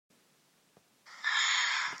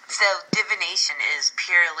So divination is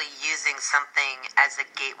purely using something as a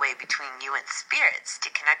gateway between you and spirits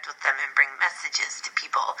to connect with them and bring messages to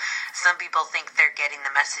people. Some people think they're getting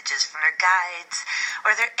the messages from their guides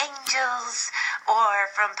or their angels or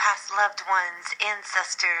from past loved ones,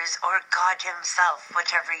 ancestors, or God himself,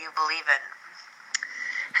 whichever you believe in.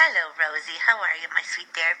 Hello, Rosie. How are you, my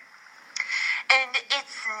sweet dear? And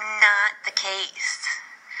it's not the case.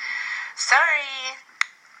 Sorry.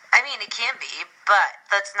 I mean, it can be, but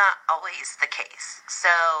that's not always the case.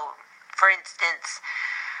 So, for instance,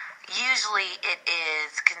 usually it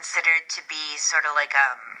is considered to be sort of like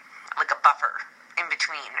a buffer in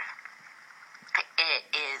between. It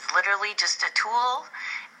is literally just a tool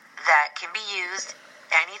that can be used.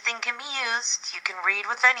 Anything can be used. You can read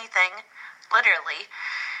with anything, literally,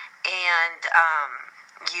 and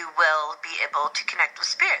you will be able to connect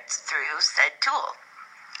with spirits through said tool.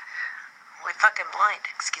 Holy fucking blind,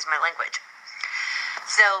 excuse my language.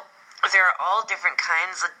 So, there are all different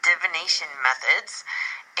kinds of divination methods,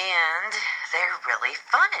 and they're really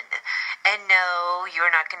fun. And no, you're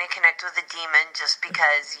not going to connect with a demon just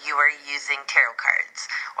because you are using tarot cards,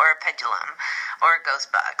 or a pendulum, or a ghost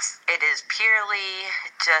box. It is purely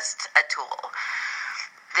just a tool.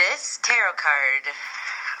 This tarot card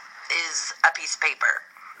is a piece of paper,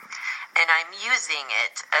 and I'm using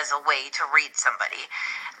it as a way to read somebody.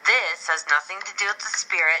 This has nothing to do with the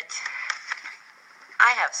spirit.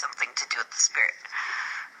 I have something to do with the spirit,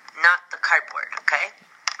 not the cardboard, okay?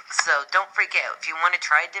 So don't freak out. If you want to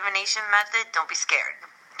try a divination method, don't be scared.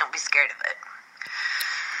 Don't be scared of it.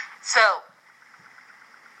 So,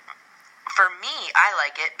 for me, I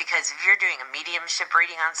like it because if you're doing a mediumship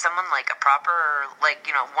reading on someone, like a proper,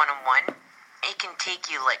 one-on-one, it can take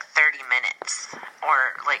you like 30 minutes.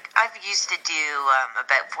 Or I've used to do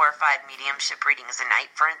about 4 or 5 mediumship readings a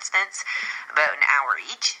night, for instance, about an hour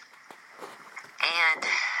each. And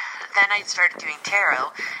then I started doing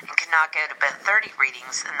tarot and could knock out about 30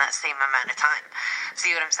 readings in that same amount of time.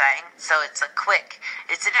 See what I'm saying? So it's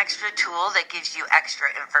it's an extra tool that gives you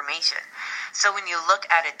extra information. So when you look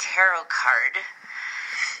at a tarot card,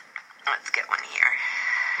 let's get one here.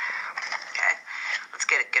 Okay, let's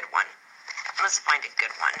get a good one. Let's find a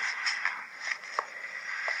good one.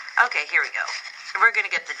 Okay, here we go. We're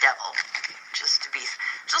gonna get the devil, just to be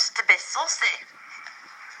saucy.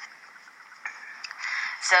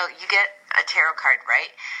 So you get a tarot card,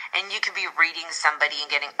 right? And you can be reading somebody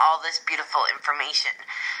and getting all this beautiful information,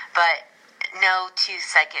 but no two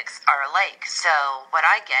psychics are alike. So what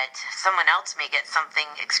I get, someone else may get something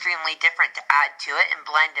extremely different to add to it and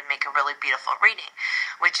blend and make a really beautiful reading,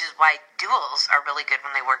 which is why duels are really good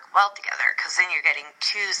when they work well together, because then you're getting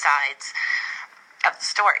two sides of the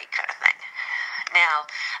story kind of thing. Now,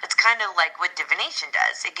 it's kind of like what divination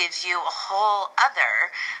does. It gives you a whole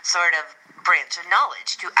other sort of branch of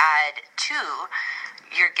knowledge to add to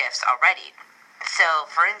your gifts already.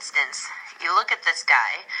 So, for instance, you look at this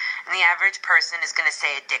guy, and the average person is going to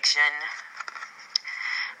say addiction.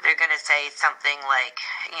 They're going to say something like,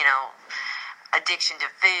 addiction to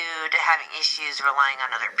food, having issues relying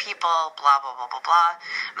on other people, blah, blah, blah, blah, blah.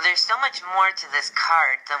 But there's so much more to this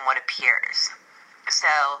card than what appears.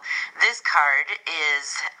 So, this card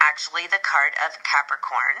is actually the card of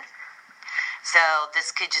Capricorn. So,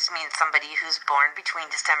 this could just mean somebody who's born between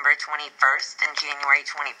December 21st and January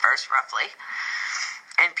 21st, roughly.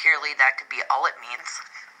 And purely, that could be all it means.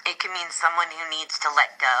 It could mean someone who needs to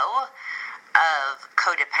let go of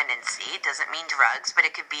codependency. It doesn't mean drugs, but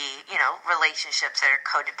it could be, relationships that are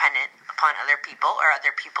codependent upon other people or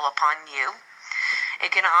other people upon you.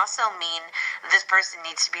 It can also mean this person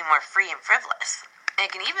needs to be more free and frivolous. It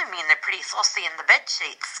can even mean they're pretty saucy in the bed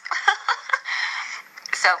sheets.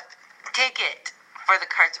 So, take it for the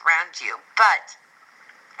cards around you. But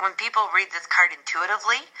when people read this card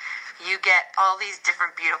intuitively, you get all these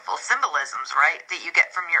different beautiful symbolisms, right, that you get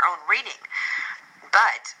from your own reading.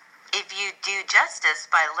 But if you do justice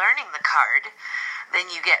by learning the card, then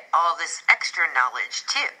you get all this extra knowledge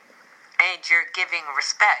too. And you're giving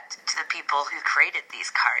respect to the people who created these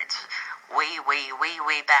cards way, way, way,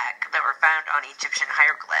 way back that were found on Egyptian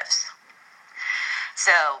hieroglyphs.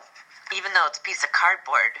 So, even though it's a piece of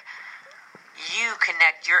cardboard, you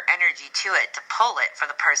connect your energy to it to pull it for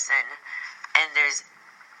the person, and there's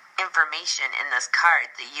information in this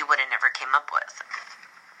card that you would have never came up with.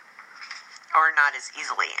 Or not as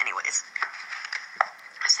easily, anyways.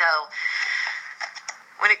 So,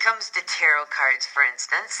 when it comes to tarot cards, for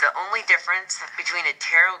instance, the only difference between a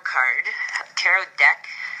tarot card, a tarot deck,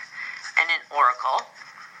 and an oracle.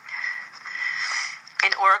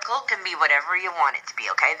 An oracle can be whatever you want it to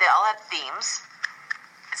be, okay? They all have themes.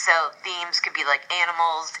 So themes could be like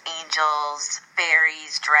animals, angels,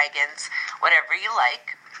 fairies, dragons, whatever you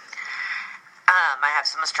like. I have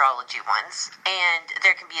some astrology ones, and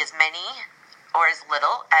there can be as many or as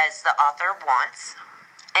little as the author wants,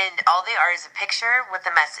 and all they are is a picture with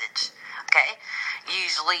a message, okay?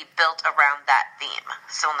 Usually built around that theme.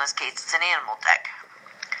 So in this case, it's an animal deck.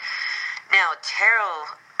 Now,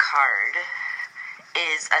 tarot card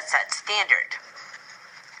is a set standard.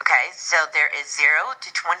 Okay, so there is 0 to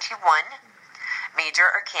 21 major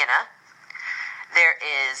arcana. There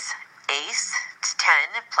is ace to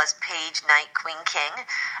 10 plus page, knight, queen, king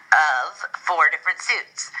of 4 different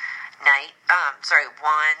suits.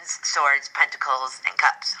 Wands, swords, pentacles, and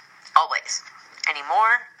cups. Always. Any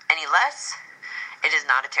more, any less, it is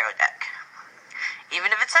not a tarot deck.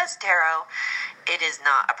 Even if it says tarot, it is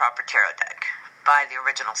not a proper tarot deck by the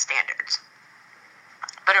original standards.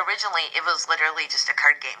 But originally, it was literally just a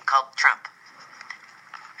card game called Trump.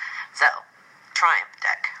 So, Triumph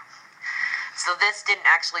deck. So this didn't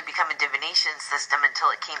actually become a divination system until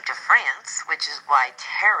it came to France, which is why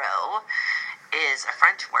tarot is a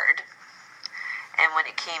French word. And when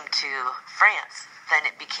it came to France, then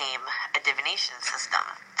it became a divination system.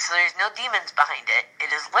 So there's no demons behind it.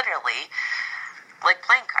 It is literally like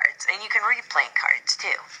playing cards. And you can read playing cards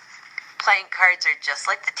too. Playing cards are just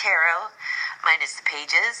like the tarot, minus the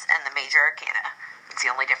pages and the major arcana. It's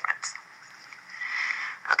the only difference.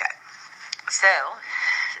 Okay. So,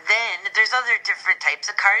 then there's other different types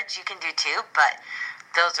of cards you can do too, but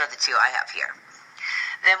those are the two I have here.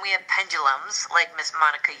 Then we have pendulums, like Miss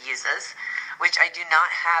Monica uses, which I do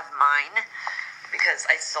not have mine because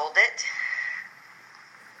I sold it.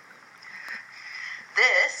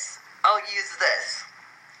 I'll use this.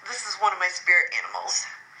 This is one of my spirit animals.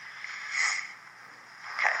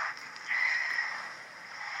 Okay.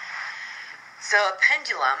 So a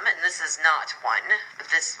pendulum, and this is not one, but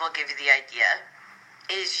this will give you the idea,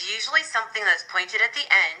 is usually something that's pointed at the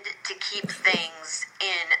end to keep things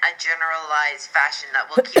in a generalized fashion that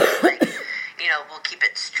will keep it will keep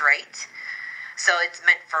it straight. So it's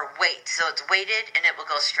meant for weight. So it's weighted and it will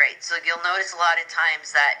go straight. So you'll notice a lot of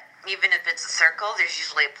times that even if it's a circle, there's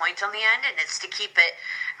usually a point on the end, and it's to keep it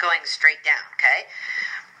going straight down, okay?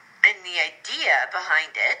 And the idea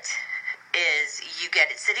behind it is you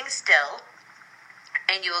get it sitting still,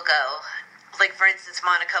 and you will go, like for instance,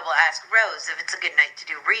 Monica will ask Rose if it's a good night to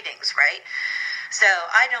do readings, right? So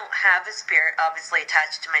I don't have a spirit obviously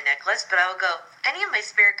attached to my necklace, but I'll go, any of my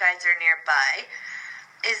spirit guides are nearby.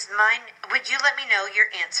 Would you let me know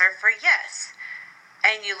your answer for yes?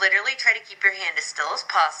 And you literally try to keep your hand as still as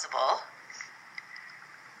possible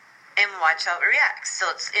and watch how it reacts. So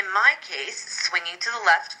it's, in my case, swinging to the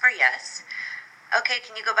left for yes. Okay,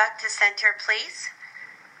 can you go back to center, please?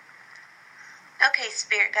 Okay,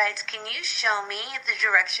 spirit guides, can you show me the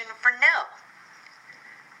direction for no?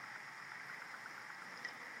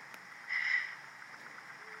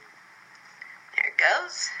 There it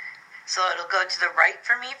goes. So it'll go to the right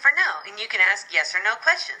for me for no. And you can ask yes or no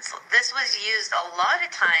questions. This was used a lot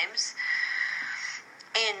of times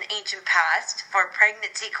in ancient past for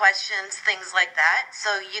pregnancy questions, things like that.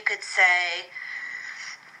 So you could say,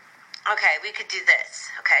 okay, we could do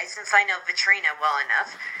this. Okay, since I know Vitrina well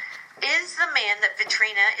enough. Is the man that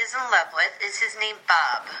Vitrina is in love with, is his name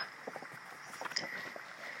Bob?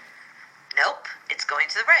 Nope, it's going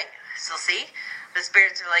to the right. So see, the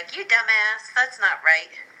spirits are like, you dumbass, that's not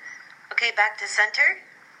right. Okay, back to center,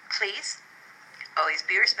 please. Always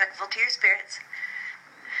be respectful to your spirits.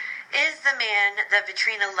 Is the man that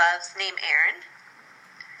Vitrina loves named Aaron?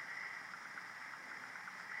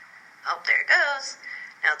 Oh, there it goes.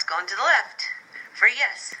 Now it's going to the left for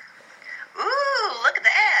yes. Ooh, look at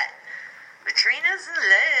that. Vitrina's in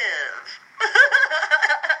love.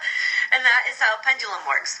 And that is how pendulum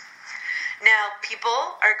works. Now,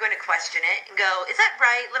 people are going to question it and go, is that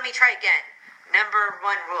right? Let me try again. Number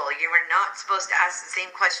 1 rule, you are not supposed to ask the same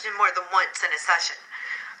question more than once in a session,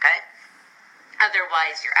 okay?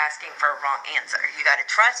 Otherwise, you're asking for a wrong answer. You got to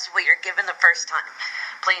trust what you're given the first time,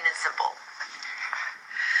 plain and simple.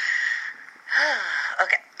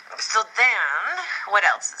 Okay, so then, what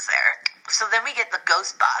else is there? So then we get the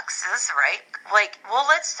ghost boxes, right?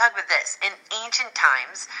 Let's talk about this. In ancient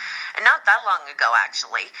times, and not that long ago,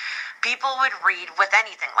 actually, people would read with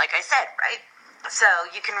anything, like I said, right? So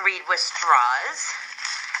you can read with straws.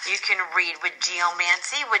 You can read with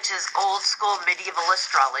geomancy, which is old school medieval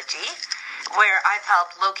astrology, where I've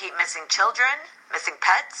helped locate missing children, missing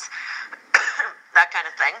pets, that kind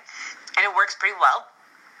of thing. And it works pretty well.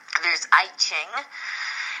 There's I Ching.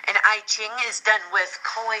 And I Ching is done with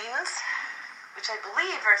coins, which I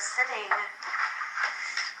believe are sitting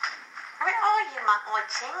Where are you, my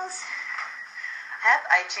I-Chings? I have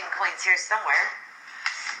I-Ching coins here somewhere.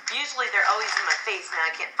 Usually they're always in my face. Now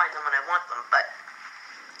I can't find them when I want them, but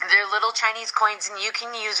they're little Chinese coins, and you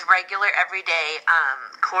can use regular everyday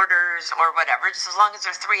quarters or whatever, just as long as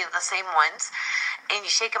they're 3 of the same ones. And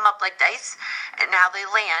you shake them up like dice, and how they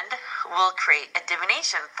land will create a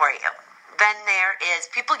divination for you. Then there is,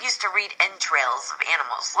 people used to read entrails of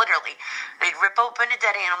animals, literally. They'd rip open a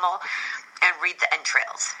dead animal and read the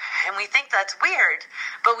entrails. And we think that's weird,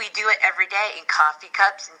 but we do it every day in coffee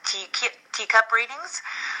cups and teacup readings.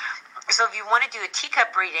 So if you want to do a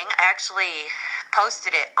teacup reading, I actually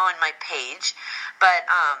posted it on my page, but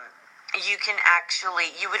you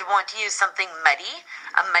would want to use something muddy.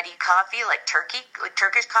 A muddy coffee, like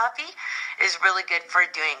Turkish coffee, is really good for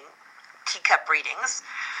doing teacup readings.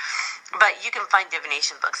 But you can find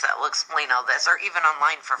divination books that will explain all this, or even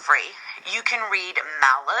online for free. You can read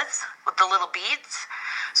malas with the little beads.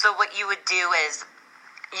 So what you would do is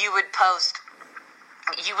you would pose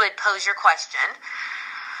your question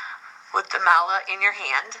with the mala in your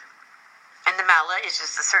hand. And the mala is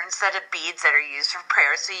just a certain set of beads that are used for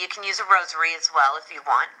prayer. So you can use a rosary as well if you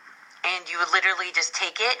want. And you would literally just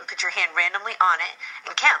take it and put your hand randomly on it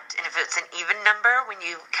and count. And if it's an even number when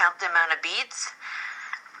you count the amount of beads,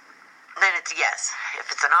 then it's a yes.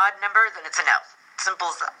 If it's an odd number, then it's a no.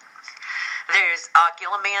 Simple as that. There's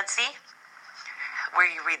oculomancy, where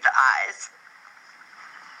you read the eyes.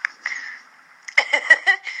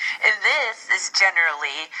 And this is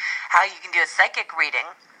generally how you can do a psychic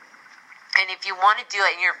reading. And if you want to do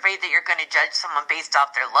it and you're afraid that you're going to judge someone based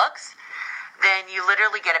off their looks, then you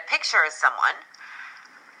literally get a picture of someone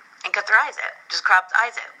and cut their eyes out. Just crop the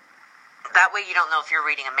eyes out. That way you don't know if you're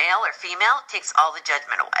reading a male or female. It takes all the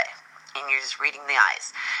judgment away. And you're just reading the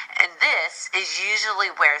eyes. And this is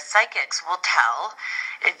usually where psychics will tell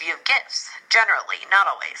if you have gifts. Generally,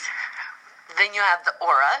 not always. Then you have the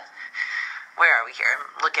aura. Where are we here?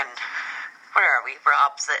 I'm looking. Where are we? We're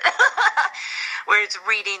opposite. Where it's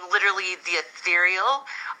reading literally the ethereal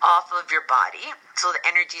off of your body. So the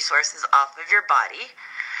energy source is off of your body.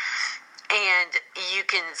 And you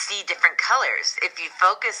can see different colors. If you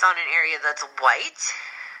focus on an area that's white,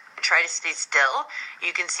 try to stay still,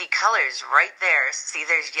 you can see colors right there. See,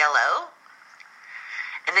 there's yellow,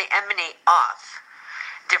 and they emanate off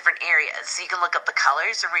different areas. So you can look up the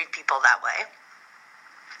colors and read people that way.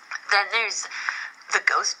 Then there's the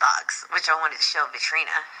ghost box, which I wanted to show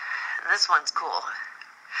Vitrina. And this one's cool.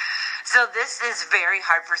 So this is very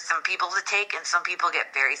hard for some people to take, and some people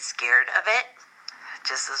get very scared of it,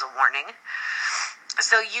 just as a warning.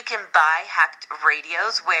 So you can buy hacked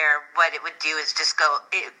radios where what it would do is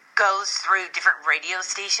it goes through different radio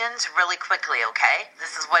stations really quickly, okay?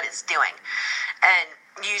 This is what it's doing. And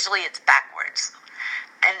usually it's backwards.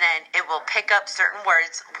 And then it will pick up certain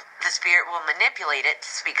words. The spirit will manipulate it to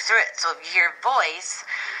speak through it. So if you hear a voice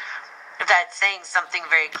that's saying something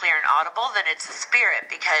very clear and audible, then it's a spirit,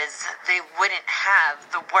 because they wouldn't have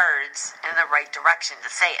the words in the right direction to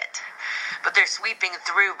say it. But they're sweeping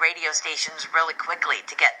through radio stations really quickly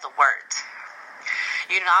to get the words.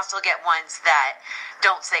 You can also get ones that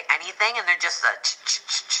don't say anything, and they're just the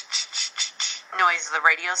noise of the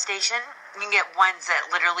radio station. You can get ones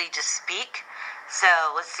that literally just speak. So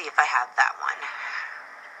let's see if I have that one.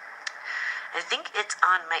 I think it's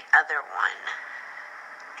on my other one.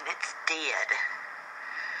 And it's dead.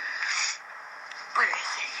 Where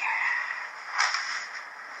is it here?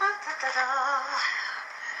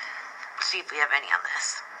 Let's see if we have any on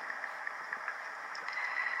this.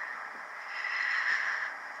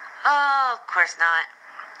 Oh, of course not.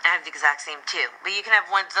 I have the exact same too. But you can have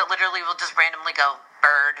ones that literally will just randomly go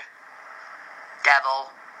bird, devil,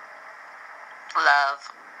 love,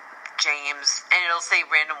 James, and it'll say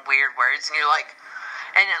random weird words, and you're like,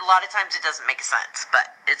 and a lot of times it doesn't make sense,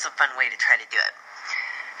 but it's a fun way to try to do it.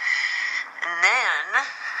 And then,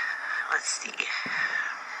 let's see.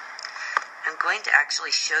 I'm going to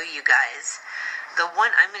actually show you guys the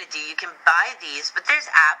one I'm going to do. You can buy these, but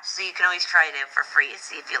there's apps, so you can always try it out for free,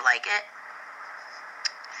 see if you like it.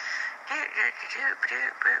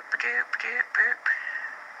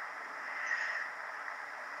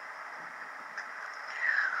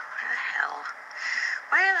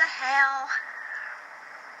 Where the hell?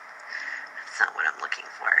 That's not what I'm looking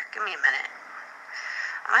for. Give me a minute.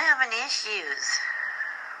 I'm having issues.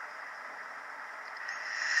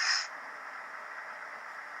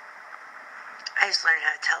 I just learned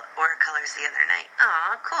how to tell aura colors the other night.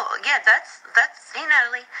 Aw, cool. Yeah, that's, hey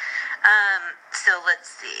Natalie. So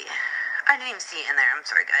let's see. I didn't even see it in there. I'm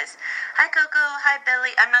sorry, guys. Hi, Coco. Hi,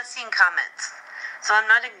 Billy. I'm not seeing comments. So I'm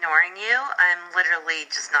not ignoring you. I'm literally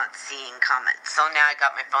just not seeing comments. So now I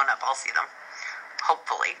got my phone up. I'll see them.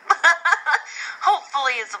 Hopefully.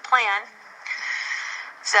 Hopefully is the plan.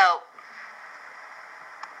 So,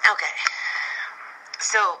 okay.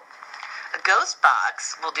 So, a ghost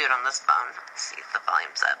box, we'll do it on this phone. Let's see if the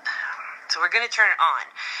volume's up. So we're going to turn it on.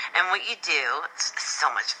 And what you do, it's so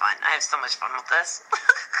much fun. I have so much fun with this.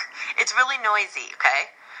 It's really noisy,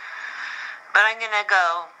 okay? But I'm going to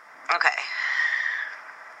go, okay.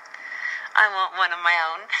 I want one of my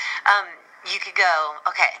own. You could go,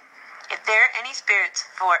 okay, if there are any spirits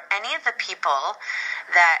for any of the people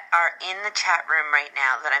that are in the chat room right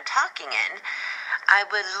now that I'm talking in, I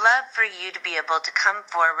would love for you to be able to come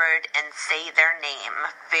forward and say their name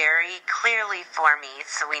very clearly for me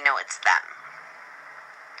so we know it's them.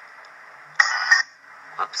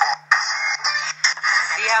 Whoops.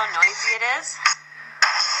 See how noisy it is?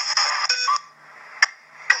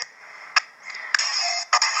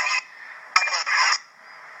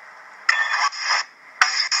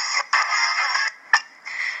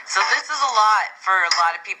 So this is a lot for a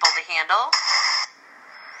lot of people to handle.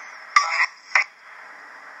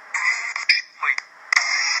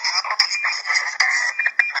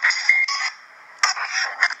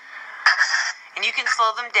 And you can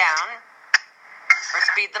slow them down or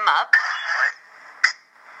speed them up.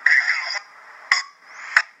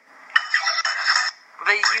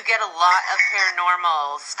 But you get a lot of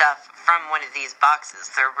paranormal stuff from one of these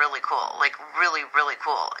boxes. They're really cool. Like, really, really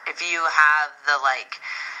cool. If you have the,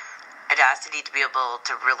 audacity to be able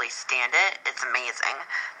to really stand it, it's amazing.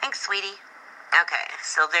 Thanks, sweetie. Okay,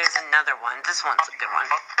 so there's another one. This one's a good one.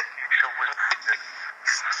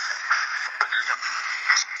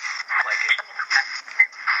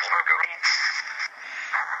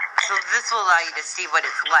 So this will allow you to see what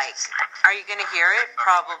it's like. Are you going to hear it?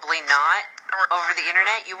 Probably not. Over the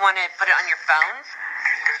internet, you want to put it on your phone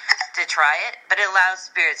to try it, but it allows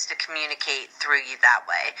spirits to communicate through you that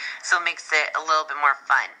way. So it makes it a little bit more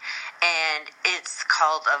fun. And it's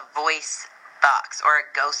called a voice box or a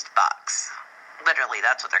ghost box. Literally,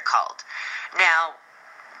 that's what they're called. Now,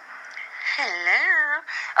 hello.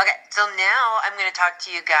 Okay, so now I'm going to talk to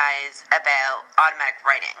you guys about automatic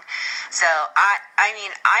writing. So, I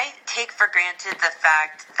mean, I take for granted the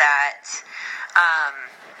fact that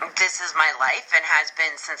this is my life and has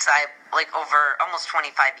been since over almost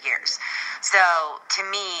 25 years. So, to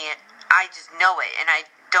me, I just know it, and I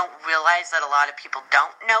don't realize that a lot of people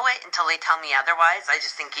don't know it until they tell me otherwise. I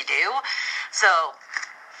just think you do. So,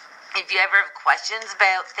 if you ever have questions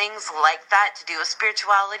about things like that to do with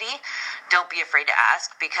spirituality, don't be afraid to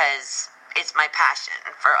ask, because it's my passion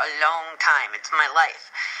for a long time. It's my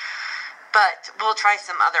life. But we'll try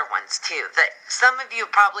some other ones too that some of you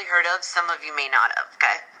have probably heard of, some of you may not have,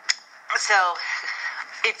 okay? So,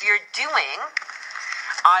 if you're doing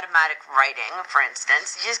automatic writing, for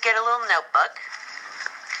instance, you just get a little notebook.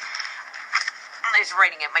 I'm just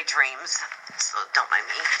writing out my dreams, so don't mind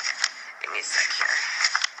me. Give me a sec here.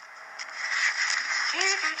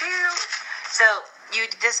 So, you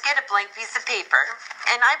just get a blank piece of paper,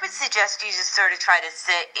 and I would suggest you just sort of try to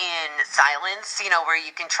sit in silence, where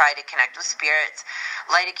you can try to connect with spirits,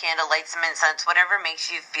 light a candle, light some incense, whatever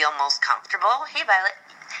makes you feel most comfortable. Hey, Violet.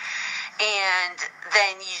 And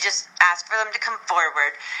then you just ask for them to come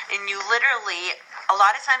forward, and you literally, a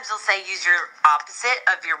lot of times they'll say use your opposite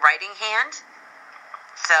of your writing hand.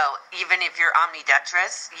 So, even if you're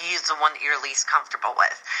ambidextrous, you use the one that you're least comfortable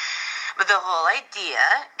with. But the whole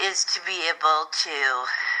idea is to be able to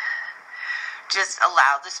just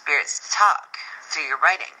allow the spirits to talk through your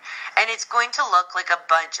writing. And it's going to look like a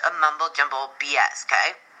bunch of mumble-jumble BS,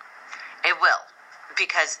 okay? It will,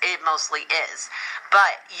 because it mostly is.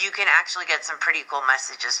 But you can actually get some pretty cool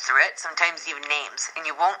messages through it, sometimes even names, and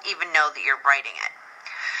you won't even know that you're writing it.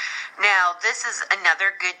 Now, this is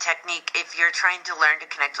another good technique if you're trying to learn to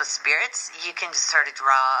connect with spirits. You can just sort of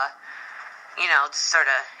draw, just sort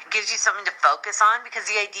of gives you something to focus on, because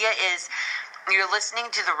the idea is you're listening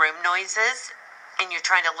to the room noises and you're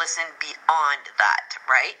trying to listen beyond that,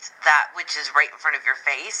 right? That which is right in front of your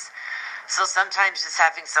face. So sometimes just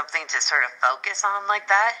having something to sort of focus on like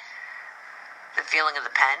that, the feeling of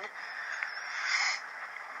the pen,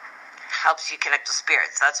 helps you connect with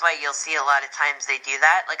spirits. That's why you'll see a lot of times they do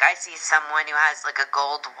that. Like, I see someone who has like a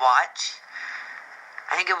gold watch.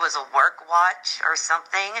 I think it was a work watch or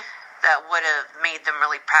something that would have made them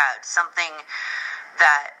really proud. Something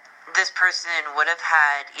that this person would have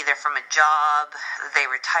had either from a job that they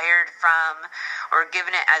retired from or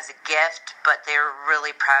given it as a gift, but they were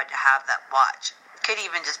really proud to have that watch. It could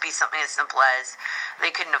even just be something as simple as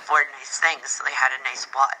they couldn't afford nice things, so they had a nice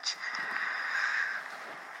watch.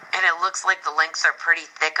 And And it looks like the links are pretty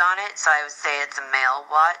thick on it, so I would say it's a male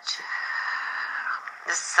watch.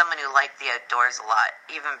 This is someone who liked the outdoors a lot,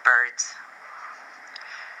 even birds.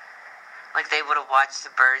 Like they would have watched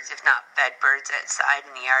the birds, if not fed birds outside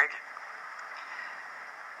in the yard.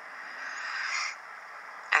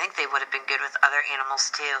 I think they would have been good with other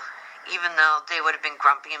animals too. Even though they would have been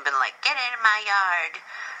grumpy and been like, get out of my yard.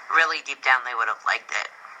 Really deep down they would have liked it.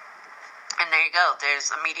 And there you go.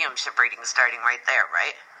 There's a mediumship reading starting right there,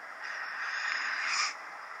 right?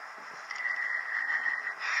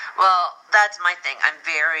 Well, that's my thing. I'm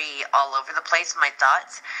very all over the place with my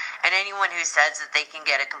thoughts. And anyone who says that they can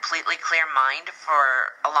get a completely clear mind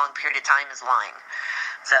for a long period of time is lying.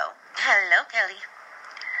 So, hello, Kelly.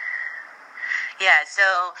 Yeah,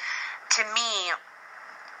 so to me,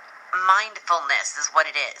 mindfulness is what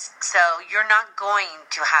it is. So you're not going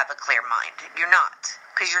to have a clear mind. You're not.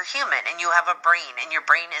 Because you're human and you have a brain, and your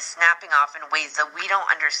brain is snapping off in ways that we don't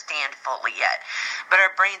understand fully yet. But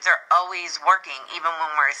our brains are always working, even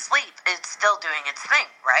when we're asleep. It's still doing its thing,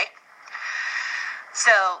 right?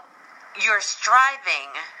 So you're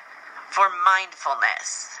striving for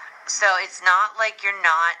mindfulness. So it's not like you're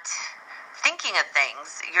not thinking of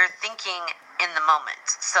things. You're thinking in the moment.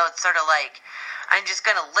 So it's sort of like, I'm just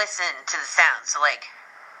going to listen to the sound. So like,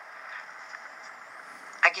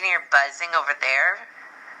 I can hear buzzing over there.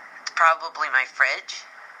 It's probably my fridge.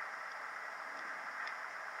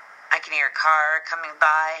 I can hear a car coming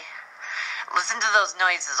by. Listen to those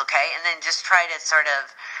noises, okay? And then just try to sort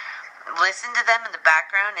of listen to them in the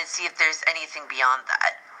background and see if there's anything beyond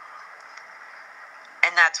that.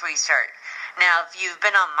 And that's where you start. Now, if you've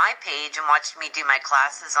been on my page and watched me do my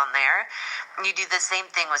classes on there, you do the same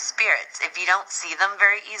thing with spirits. If you don't see them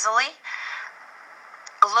very easily,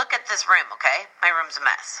 look at this room, okay? My room's a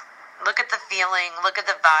mess. Look at the feeling, look at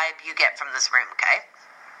the vibe you get from this room, okay?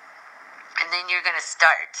 And then you're going to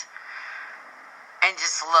start. And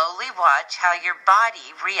just slowly watch how your body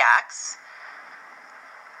reacts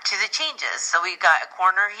to the changes. So we got a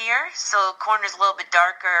corner here. So the corner's a little bit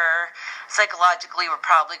darker. Psychologically, we're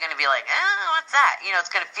probably going to be like, what's that? You know, it's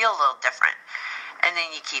going to feel a little different. And then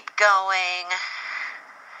you keep going.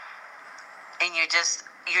 And you're just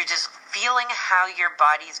feeling how your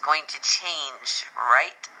body's going to change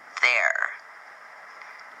right there.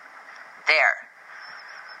 There.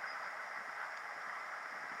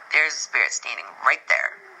 There's a spirit standing right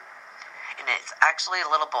there. And it's actually a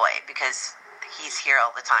little boy because he's here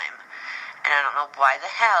all the time. And I don't know why the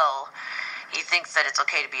hell he thinks that it's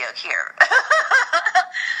okay to be out here.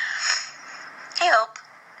 Hey, Hope.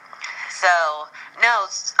 So, no,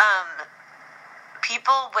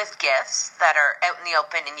 people with gifts that are out in the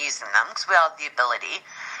open and using them, because we all have the ability,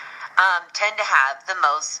 tend to have the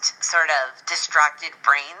most sort of distracted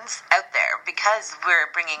brains out there because we're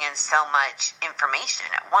bringing in so much information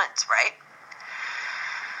at once, right?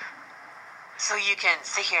 So you can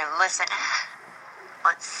sit here and listen.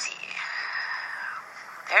 Let's see.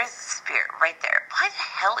 There's the spirit right there. Why the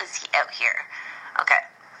hell is he out here? Okay.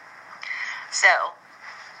 So,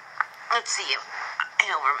 let's see. I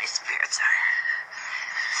know where my spirits are.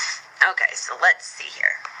 Okay, so let's see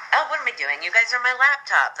here. Oh, what am I doing? You guys are on my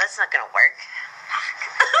laptop. That's not going to work.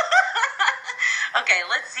 Okay,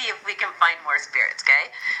 let's see if we can find more spirits,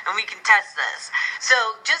 okay? And we can test this. So,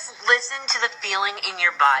 just listen to the feeling in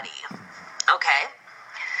your body. Okay?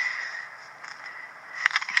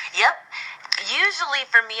 Yep. Usually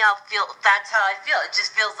for me, that's how I feel. It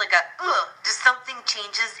just feels like just something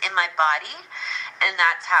changes in my body, and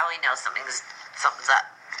that's how I know something's up.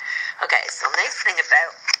 Okay, so nice thing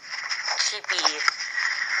about cheapy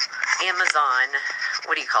Amazon,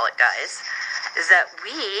 what do you call it, guys, is that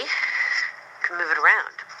we can move it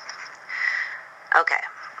around. Okay,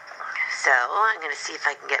 so I'm going to see if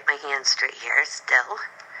I can get my hands straight here still.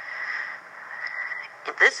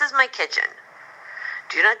 This is my kitchen.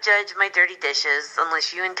 Do not judge my dirty dishes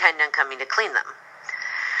unless you intend on coming to clean them.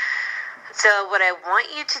 So what I want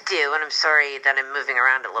you to do, and I'm sorry that I'm moving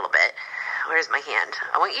around a little bit. Where's my hand?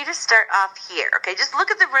 I want you to start off here, okay? Just look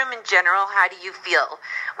at the room in general. How do you feel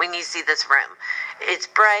when you see this room? It's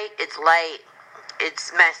bright, it's light,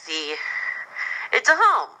 it's messy. It's a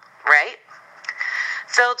home, right?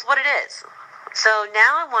 So it's what it is. So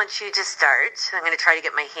now I want you to start. I'm going to try to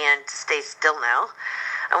get my hand to stay still now.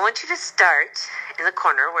 I want you to start in the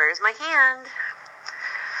corner. Where is my hand?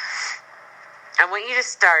 I want you to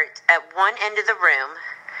start at one end of the room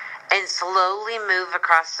and slowly move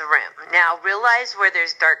across the room. Now, realize where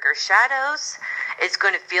there's darker shadows, it's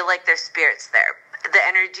going to feel like there's spirits there. The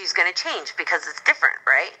energy is going to change because it's different,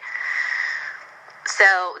 right? So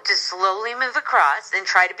So just slowly move across and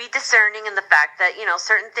try to be discerning in the fact that,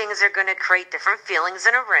 certain things are going to create different feelings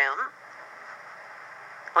in a room.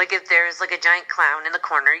 Like if there's like a giant clown in the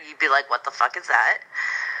corner, you'd be like, what the fuck is that?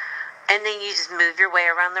 And then you just move your way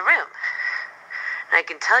around the room. And I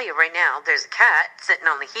can tell you right now, there's a cat sitting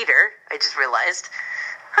on the heater. I just realized.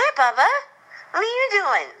 Hi, Bubba. What are you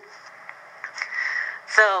doing?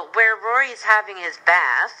 So where Rory's having his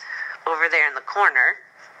bath, over there in the corner,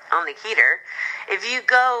 on the heater, if you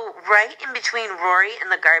go right in between Rory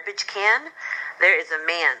and the garbage can, there is a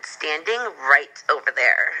man standing right over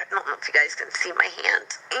there. I don't know if you guys can see my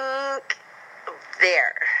hand.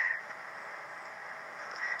 There.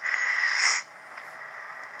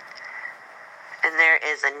 And there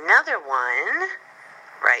is another one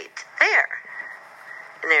right there.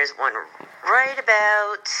 And there's one right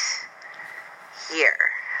about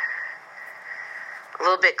here. A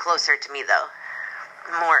little bit closer to me, though.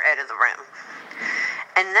 More out of the room.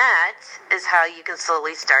 And that is how you can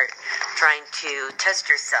slowly start trying to test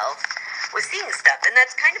yourself with seeing stuff. And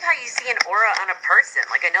that's kind of how you see an aura on a person.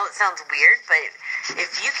 Like, I know it sounds weird, but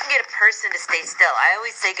if you can get a person to stay still, I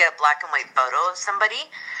always say get a black and white photo of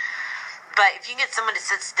somebody. But if you can get someone to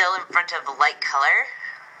sit still in front of a light color,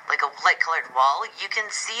 like a light-colored wall, you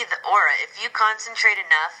can see the aura. If you concentrate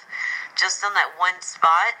enough just on that one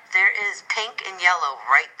spot, there is pink and yellow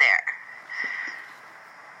right there.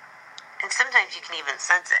 And sometimes you can even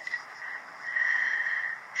sense it.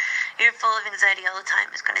 You're full of anxiety all the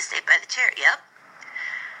time. It's going to stay by the chair. Yep.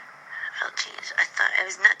 I'll change. I thought I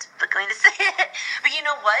was nuts, but going to say it. But you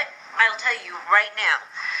know what? I'll tell you right now.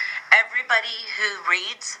 Everybody who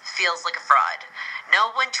reads feels like a fraud.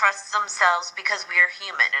 No one trusts themselves because we are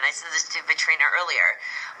human. And I said this to Vitrina earlier.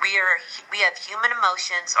 We have human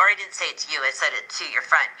emotions. Or I didn't say it to you. I said it to your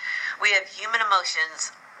friend. We have human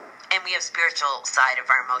emotions. And we have spiritual side of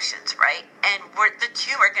our emotions, right? And the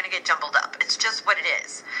two are going to get jumbled up. It's just what it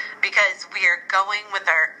is. Because we are going with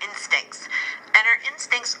our instincts. And our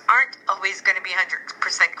instincts aren't always going to be 100%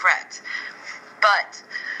 correct. But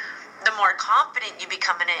the more confident you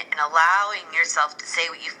become in it and allowing yourself to say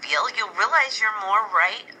what you feel, you'll realize you're more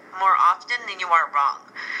right more often than you are wrong.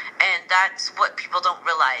 And that's what people don't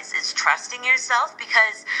realize is trusting yourself,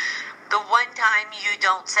 because the one time you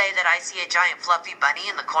don't say that I see a giant fluffy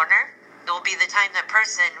bunny in the corner, it will be the time that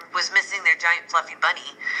person was missing their giant fluffy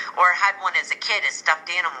bunny or had one as a kid, a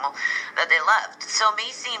stuffed animal that they loved. So it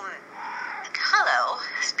may seem, hello,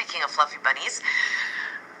 speaking of fluffy bunnies.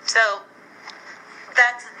 So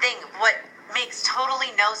that's the thing. What makes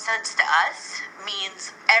totally no sense to us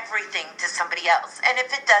means everything to somebody else. And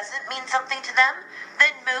if it doesn't mean something to them,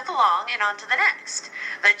 then move along and on to the next.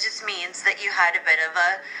 That just means that you had a bit of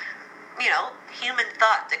a human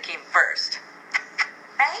thought that came first.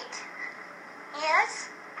 Right? Yes?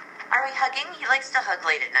 Are we hugging? He likes to hug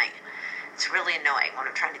late at night. It's really annoying when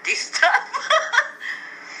I'm trying to do stuff.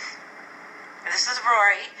 This is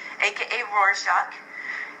Rory, aka Rorschach.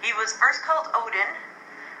 He was first called Odin,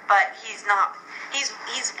 but he's not. He's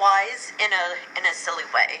wise in a silly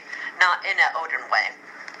way, not in an Odin way.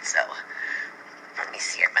 So, let me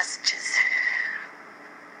see your messages.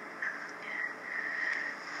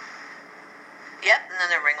 Yep, and then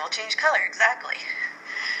the ring will change color, exactly.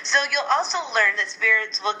 So you'll also learn that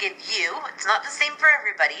spirits will give you, it's not the same for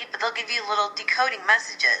everybody, but they'll give you little decoding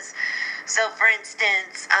messages. So for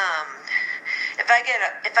instance, if I get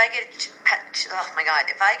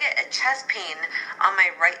a chest pain on my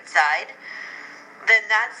right side, then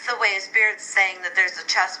that's the way a spirit's saying that there's a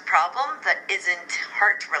chest problem that isn't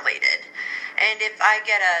heart related. And if I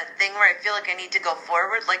get a thing where I feel like I need to go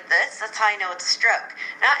forward like this, that's how I know it's a stroke.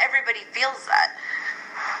 Not everybody feels that.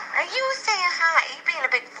 Are you saying hi? You being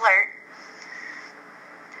a big flirt?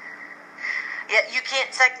 Yeah, you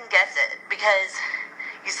can't second guess it, because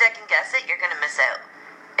you second guess it, you're going to miss out.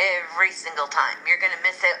 Every single time. You're going to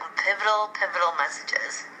miss out on pivotal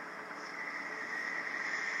messages.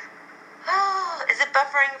 Oh, is it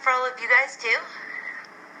buffering for all of you guys too?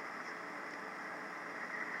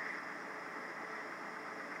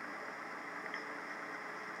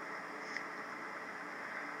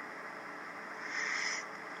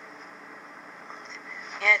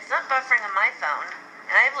 Yeah, it's not buffering on my phone.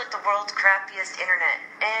 And I have like the world's crappiest internet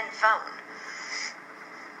and phone.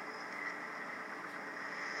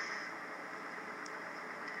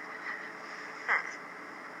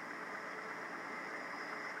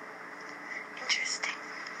 Interesting.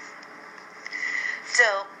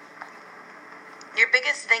 So, your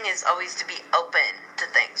biggest thing is always to be open to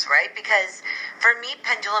things, right? Because for me,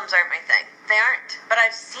 pendulums aren't my thing. They aren't. But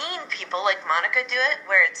I've seen people like Monica do it,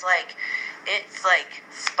 where it's like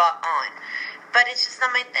spot on. but it's just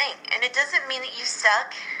not my thing. And it doesn't mean that you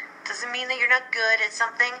suck. Doesn't mean that you're not good at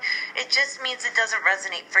something. It just means it doesn't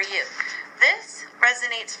resonate for you. This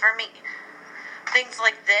resonates for me. Things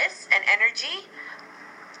like this and energy,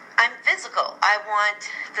 I'm physical. I want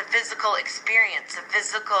the physical experience, the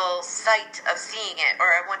physical sight of seeing it,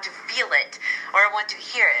 or I want to feel it, or I want to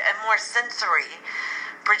hear it. I'm more sensory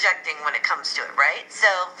projecting when it comes to it, right? So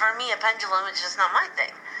for me, a pendulum is just not my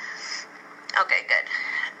thing. Okay, good.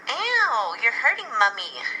 Ow, you're hurting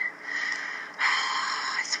Mummy.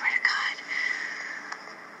 I swear to God.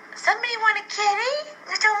 Somebody want a kitty?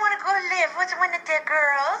 You don't want to go live with one of their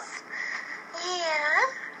girls? Yeah?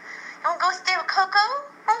 You want to go stay with Coco?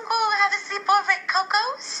 Want to go have a sleepover at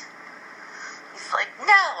Coco's? He's like,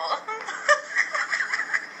 no.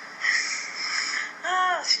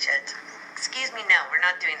 Oh, shit. Excuse me, no, we're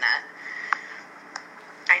not doing that.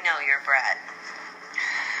 I know, you're a brat.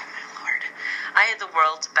 My lord. I had the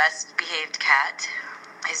world's best behaved cat.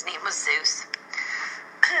 His name was Zeus.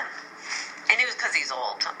 And it was because he's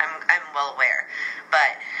old. I'm well aware.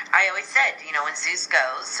 But I always said, when Zeus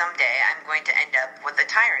goes, someday I'm going to end up with a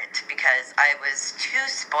tyrant because I was too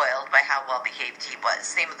spoiled by how well behaved he was.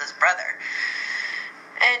 Same with his brother.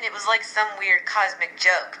 And it was like some weird cosmic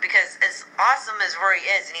joke because as awesome as Rory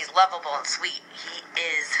is, and he's lovable and sweet, he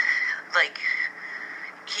is like,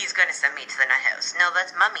 he's going to send me to the nut house. No,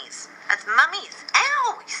 that's Mummy's. That's Mummy's.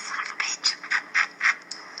 Ow, you son of a bitch.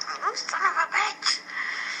 You son of a bitch.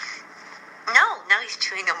 No, now he's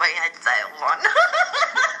chewing on my head style one.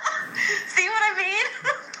 See what I mean?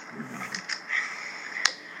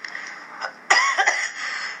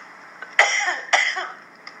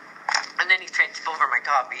 And then he's trying to spill over my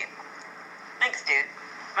coffee. Thanks, dude.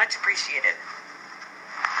 Much appreciated.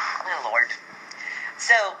 My lord.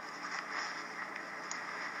 So,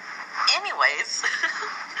 anyways.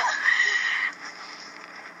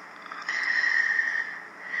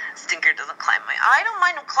 Stinker doesn't climb I don't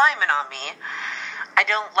mind him climbing on me. I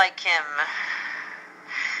don't like him.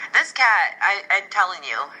 This cat, I'm telling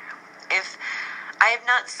you, if I have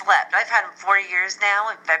not slept, I've had him 4 years now,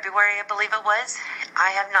 in February I believe it was,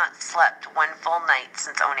 I have not slept one full night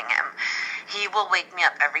since owning him. He will wake me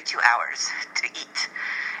up every 2 hours to eat.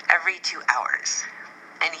 Every 2 hours.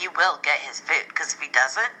 And he will get his food, because if he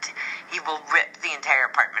doesn't, he will rip the entire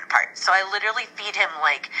apartment apart. So I literally feed him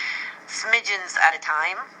like smidgens at a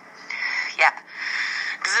time. Yeah.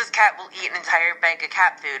 Because this cat will eat an entire bag of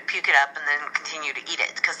cat food, puke it up, and then continue to eat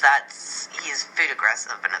it. Because he's food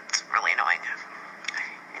aggressive, and it's really annoying.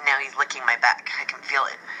 And now he's licking my back. I can feel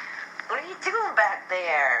it. What are you doing back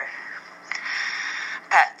there?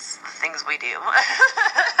 Pets, the things we do.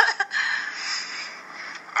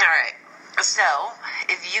 Alright. So,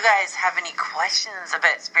 if you guys have any questions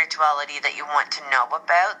about spirituality that you want to know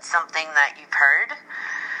about, something that you've heard,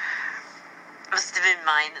 must have been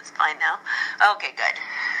mine, it's fine now. Okay, good.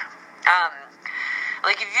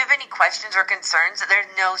 If you have any questions or concerns, there's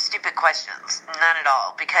no stupid questions. None at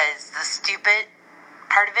all. Because the stupid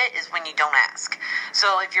part of it is when you don't ask.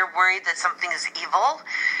 So if you're worried that something is evil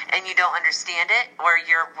and you don't understand it, or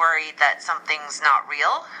you're worried that something's not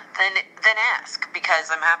real, then ask, because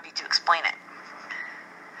I'm happy to explain it.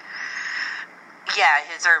 Yeah,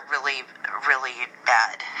 his are really, really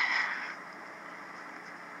bad.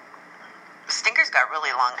 Stinker's got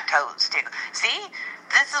really long toes, too. See?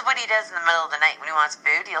 This is what he does in the middle of the night. When he wants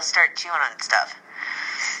food, he'll start chewing on stuff.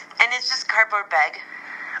 And it's just a cardboard bag.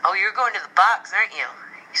 Oh, you're going to the box, aren't you?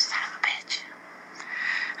 You son of a bitch.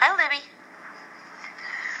 Hi, Libby.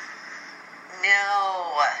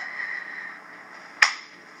 No.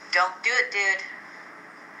 Don't do it, dude.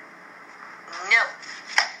 No.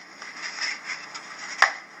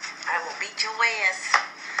 I will beat your ass.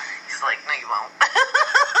 He's like, no, you won't.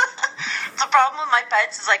 The problem with my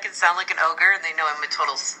pets is I can sound like an ogre, and they know I'm a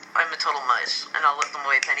total mush, and I'll lift them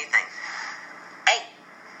away with anything. Hey.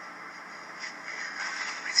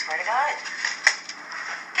 I swear to God.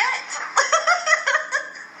 Get.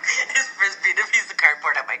 His frisbee to piece of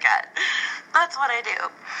cardboard at my cat. That's what I do.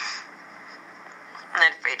 I'm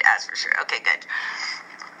not afraid to ask for sure. Okay, good.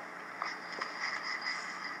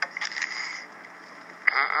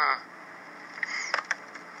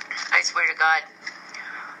 I swear to God.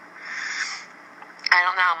 I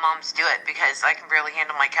don't know how moms do it, because I can barely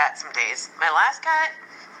handle my cat some days. My last cat,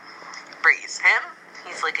 Breeze. Him,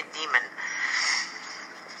 he's like a demon.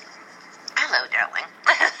 Hello, darling.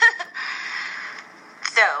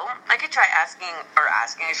 So, I could try I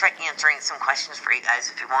try answering some questions for you guys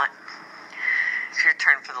if you want. It's your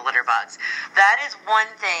turn for the litter box. That is one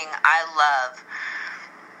thing I love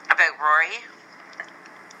about Rory.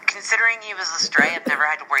 Considering he was a stray, I've never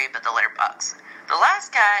had to worry about the litter box. The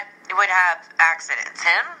last cat would have accidents.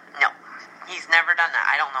 Him? No. He's never done that.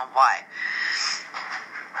 I don't know why.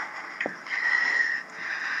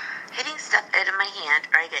 Hitting stuff out of my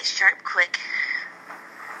hand, or I get sharp, quick.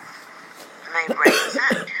 My right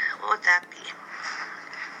side. What would that be?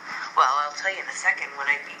 Well, I'll tell you in a second when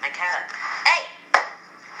I beat my cat up. Hey!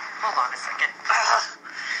 Hold on a second. Ugh.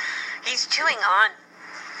 He's chewing on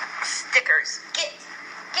stickers. Get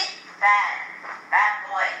bad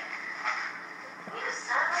boy. You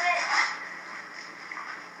son of a bitch.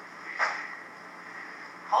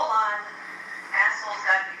 Hold on. Asshole's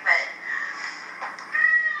gotta be fed.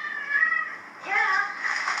 Yeah.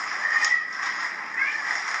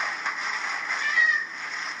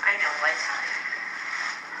 I know, life's hard.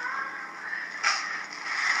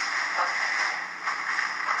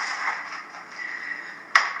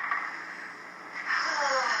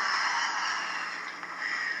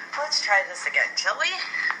 Let's try this again, shall we?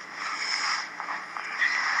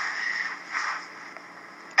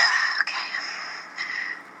 Okay.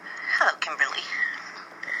 Hello, Kimberly.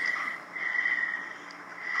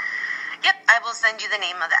 Yep, I will send you the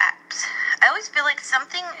name of the apps. I always feel like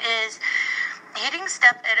something is hitting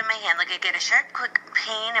stuff out of my hand, like I get a sharp, quick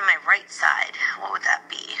pain in my right side. What would that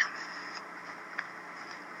be?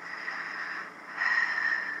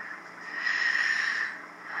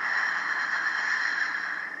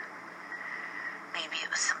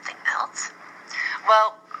 Something else.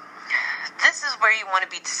 Well, this is where you want to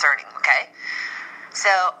be discerning, okay? So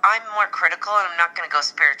I'm more critical, and I'm not going to go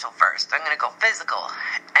spiritual first. I'm going to go physical,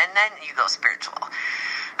 and then you go spiritual.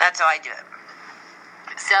 That's how I do it.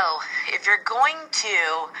 So if you're going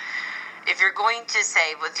to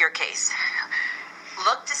say with your case,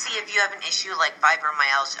 look to see if you have an issue like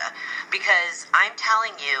fibromyalgia, because I'm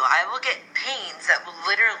telling you, I will get pains that will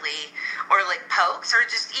literally, or like pokes, or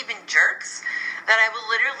just even jerks, that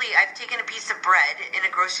I've taken a piece of bread in a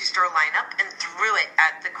grocery store lineup and threw it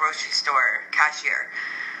at the grocery store cashier.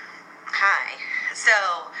 Hi. So,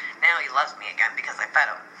 now he loves me again because I fed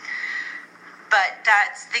him. But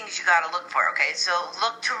that's things you gotta look for, okay? So,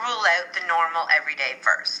 look to rule out the normal everyday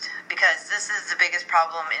first. Because this is the biggest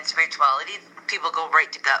problem in spirituality. People go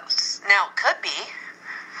right to ghosts. Now, it could be.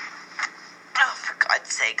 Oh, for God's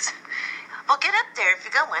sakes. Well, get up there if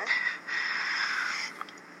you're going.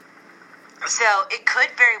 So it could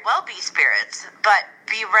very well be spirits, but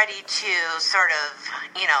be ready to sort of,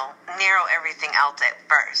 narrow everything else out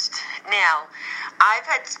first. Now, I've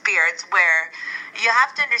had spirits where you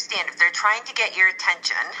have to understand if they're trying to get your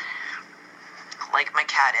attention, like my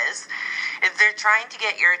cat is, if they're trying to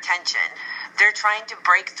get your attention, they're trying to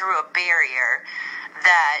break through a barrier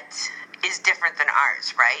that is different than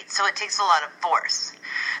ours, right? So it takes a lot of force.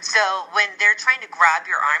 So when they're trying to grab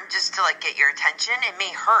your arm just to get your attention, it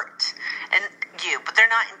may hurt but they're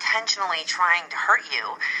not intentionally trying to hurt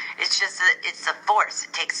you. It's just that it's the force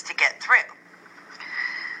it takes to get through.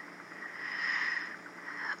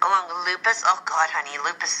 Along with lupus, oh God, honey,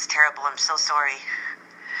 lupus is terrible. I'm so sorry.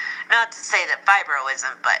 Not to say that fibro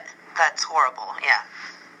isn't, but that's horrible. Yeah.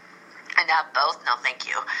 And have both? No, thank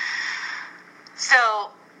you. So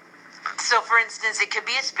for instance, it could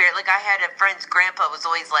be a spirit. Like I had a friend's grandpa was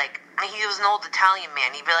always he was an old Italian man.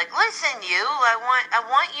 He'd be like, listen, I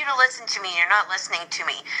want you to listen to me. You're not listening to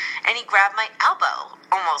me. And he grabbed my elbow,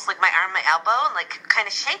 almost like my arm, my elbow, and kind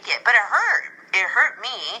of shake it. But it hurt. It hurt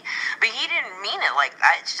me. But he didn't mean it like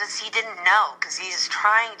that. It's just he didn't know because he's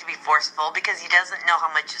trying to be forceful because he doesn't know how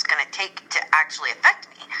much it's going to take to actually affect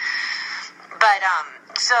me. But,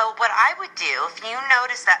 so what I would do, if you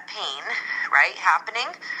notice that pain, right, happening,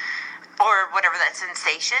 or whatever that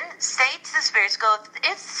sensation, say to the spirits, go,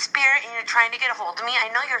 it's the spirit and you're trying to get a hold of me.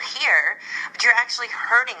 I know you're here, but you're actually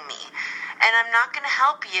hurting me. And I'm not going to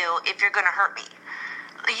help you if you're going to hurt me.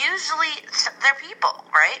 Usually, they're people,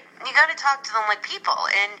 right? You got to talk to them like people.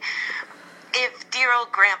 And if dear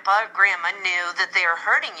old grandpa or grandma knew that they were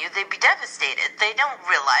hurting you, they'd be devastated. They don't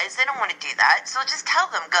realize, they don't want to do that. So just tell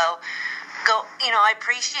them, go, I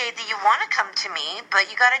appreciate that you want to come to me, but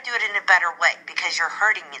you got to do it in a better way because you're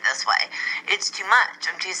hurting me this way. It's too much.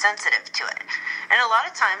 I'm too sensitive to it. And a lot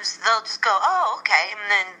of times they'll just go, oh, okay,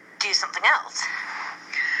 and then do something else.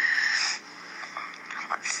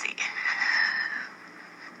 Let's see.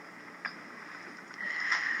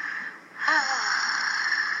 All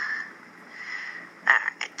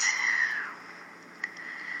right.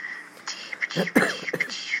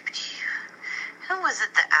 Who was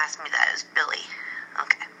it that asked me that? It was Billy.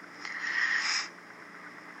 Okay.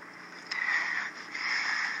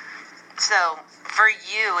 So, for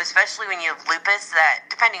you, especially when you have lupus, that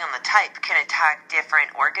depending on the type can attack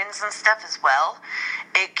different organs and stuff as well.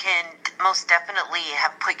 It can most definitely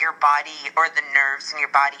have put your body or the nerves in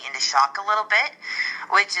your body into shock a little bit,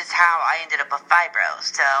 which is how I ended up with fibro.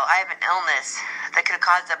 So I have an illness that could have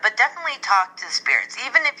caused that, but definitely talk to the spirits.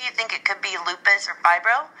 Even if you think it could be lupus or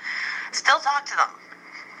fibro, still talk to them.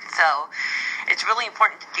 So it's really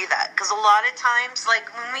important to do that, because a lot of times, like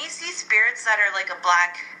when we see spirits that are like a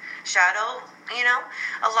black shadow, you know,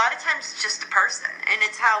 a lot of times it's just a person, and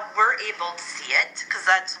it's how we're able to see it, because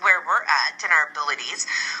that's where we're at in our abilities,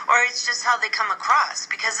 or it's just how they come across,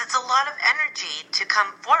 because it's a lot of energy to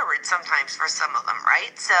come forward sometimes for some of them,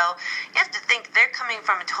 right? So you have to think they're coming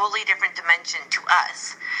from a totally different dimension to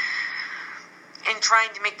us and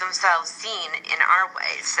trying to make themselves seen in our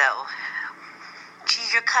way. So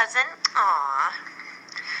she's your cousin. Aww.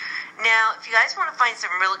 Now, if you guys want to find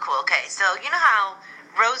something really cool, okay, so you know how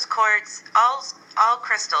rose quartz, all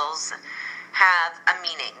crystals have a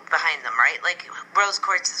meaning behind them, right? Like rose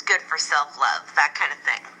quartz is good for self-love, that kind of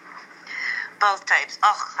thing. Both types.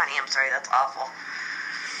 Oh, honey, I'm sorry, that's awful.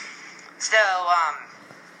 So,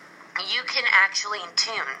 you can actually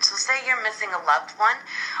tune. So say you're missing a loved one,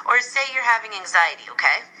 or say you're having anxiety,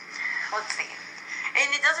 okay? Let's see.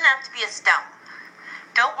 And it doesn't have to be a stone.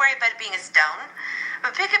 Don't worry about it being a stone.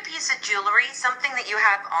 But pick a piece of jewelry, something that you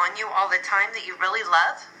have on you all the time that you really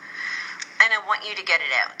love, and I want you to get it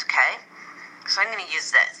out, okay? So I'm going to use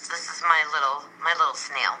this. This is my little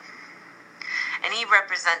snail. And he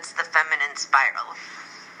represents the feminine spiral.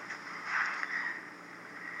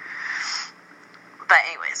 But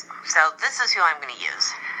anyways, so this is who I'm going to use.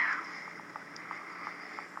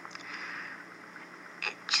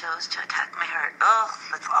 It chose to attack my heart. Oh,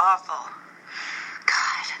 that's awful.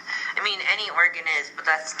 God. I mean, any organ is, but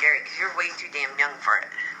that's scary because you're way too damn young for it.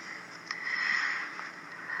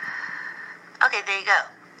 Okay, there you go.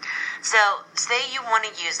 So, say you want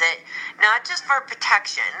to use it, not just for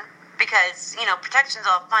protection, because, you know, protection's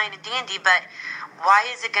all fine and dandy, but why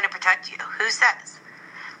is it going to protect you? Who says?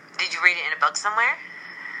 Did you read it in a book somewhere?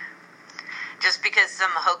 Just because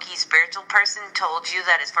some hokey spiritual person told you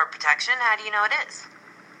that it's for protection, how do you know it is?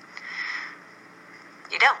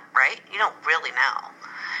 You don't, right? You don't really know.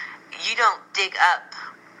 You don't dig up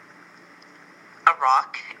a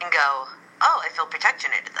rock and go, oh, I feel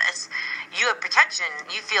protection out of this. You have protection,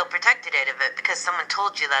 you feel protected out of it because someone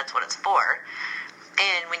told you that's what it's for.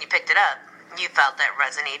 And when you picked it up, you felt that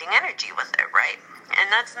resonating energy with it, right?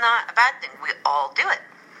 And that's not a bad thing. We all do it.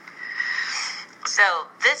 So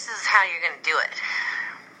this is how you're going to do it.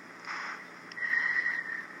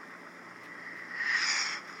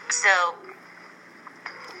 So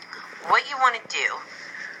what you want to do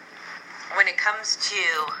when it comes to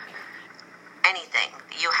anything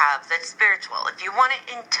you have that's spiritual, if you want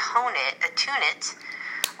to attune it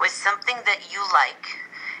with something that you like,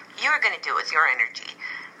 you're going to do it with your energy.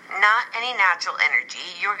 Not any natural energy.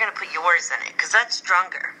 You're going to put yours in it, because that's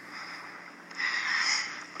stronger.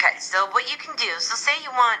 Okay, so what you can do, so say you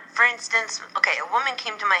want, for instance, okay, a woman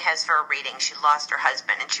came to my house for a reading. She lost her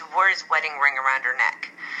husband, and she wore his wedding ring around her neck.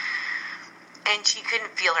 And she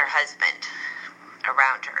couldn't feel her husband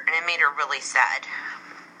around her, and it made her really sad.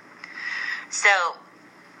 So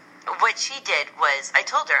what she did was, I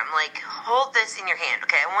told her, I'm like, hold this in your hand,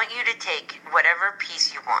 okay? I want you to take whatever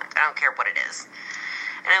piece you want. I don't care what it is.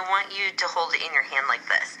 And I want you to hold it in your hand like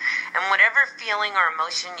this. And whatever feeling or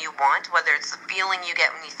emotion you want, whether it's the feeling you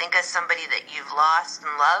get when you think of somebody that you've lost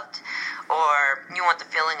and loved, or you want the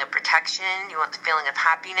feeling of protection, you want the feeling of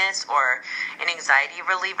happiness, or an anxiety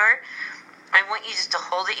reliever, I want you just to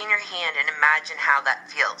hold it in your hand and imagine how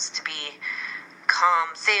that feels. To be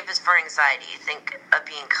calm. Say if it's for anxiety, think of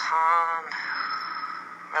being calm,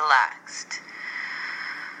 relaxed.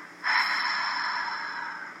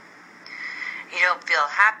 You don't feel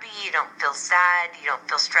happy, you don't feel sad, you don't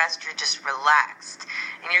feel stressed, you're just relaxed.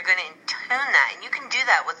 And you're going to attune that. And you can do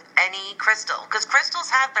that with any crystal, because crystals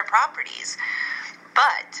have their properties.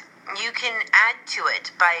 But you can add to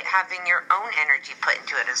it by having your own energy put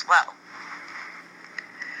into it as well.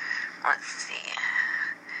 Let's see.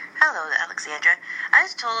 Hello, Alexandra. I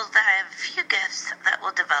was told that I have a few gifts that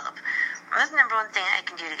will develop. What's the number one thing I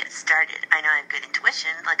can do to get started? I know I have good intuition,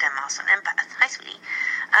 like I'm also an empath. Hi, sweetie.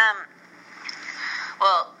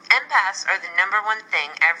 Well, empaths are the number one thing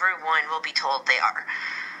everyone will be told they are,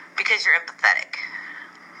 because you're empathetic.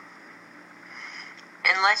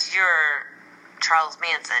 Unless you're Charles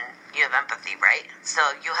Manson, you have empathy, right? So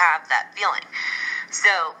you have that feeling.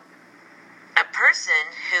 So a person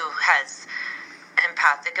who has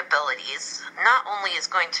empathic abilities not only is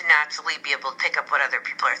going to naturally be able to pick up what other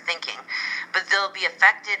people are thinking, but they'll be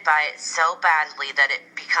affected by it so badly that it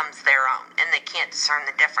becomes their own and they can't discern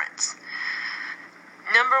the difference.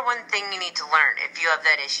 Number one thing you need to learn if you have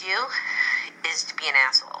that issue is to be an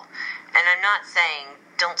asshole. And I'm not saying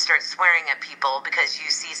don't start swearing at people because you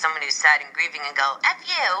see someone who's sad and grieving and go, F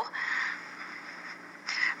you.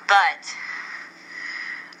 But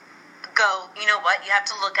go, you know what? You have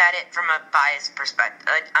to look at it from an unbiased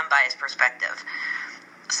perspective.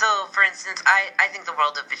 So, for instance, I think the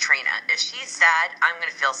world of Vitrina. If she's sad, I'm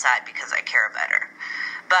going to feel sad because I care about her.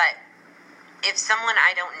 But if someone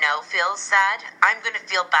I don't know feels sad, I'm going to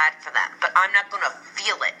feel bad for them. But I'm not going to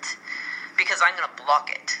feel it because I'm going to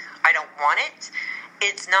block it. I don't want it.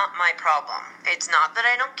 It's not my problem. It's not that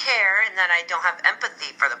I don't care and that I don't have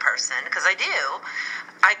empathy for the person, because I do.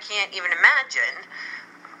 I can't even imagine.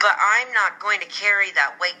 But I'm not going to carry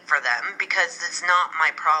that weight for them because it's not my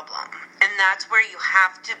problem. And that's where you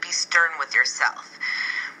have to be stern with yourself.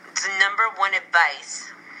 The number one advice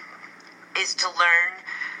is to learn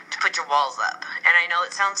to put your walls up. And I know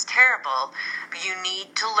it sounds terrible, but you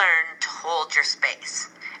need to learn to hold your space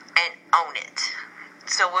and own it.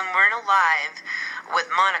 So when we're in a live with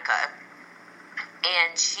Monica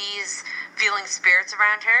and she's feeling spirits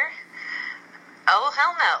around her, oh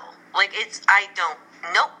hell no.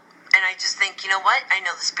 Nope. And I just think, you know what? I know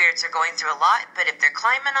the spirits are going through a lot, but if they're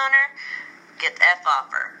climbing on her, get the F off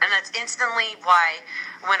her. And that's instantly why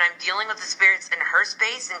when I'm dealing with the spirits in her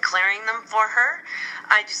space and clearing them for her,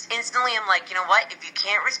 I just instantly am like, you know what? If you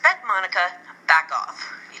can't respect Monica, back off.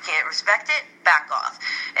 You can't respect it, back off.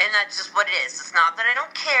 And that's just what it is. It's not that I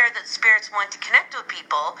don't care that spirits want to connect with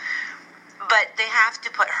people, but they have to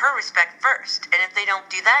put her respect first. And if they don't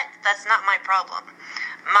do that, that's not my problem.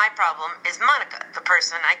 My problem is Monica, the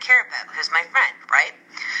person I care about, who's my friend, right?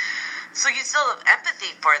 So you still have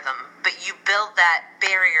empathy for them, but you build that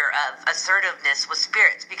barrier of assertiveness with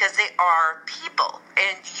spirits because they are people.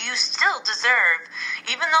 And you still deserve,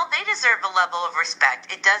 even though they deserve a level of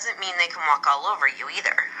respect, it doesn't mean they can walk all over you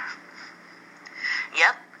either.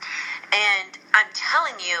 Yep. And I'm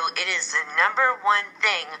telling you, it is the number one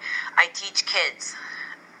thing I teach kids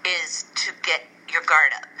is to get your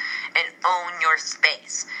guard up and own your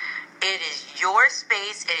space. It is your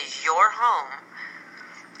space. It is your home.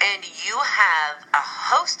 And you have a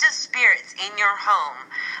host of spirits in your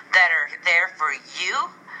home that are there for you,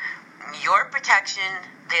 your protection.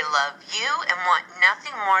 They love you and want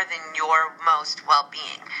nothing more than your most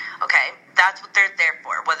well-being. Okay? That's what they're there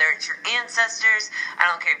for. Whether it's your ancestors, I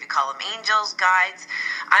don't care if you call them angels, guides,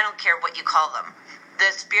 I don't care what you call them. The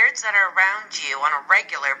spirits that are around you on a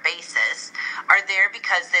regular basis are there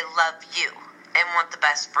because they love you and want the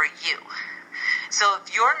best for you. So if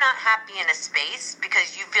you're not happy in a space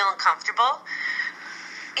because you feel uncomfortable,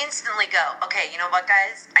 instantly go, okay, you know what,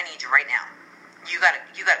 guys? I need you right now. You gotta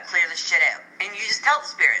clear this shit out. And you just tell the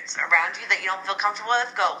spirits around you that you don't feel comfortable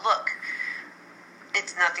with, go, look,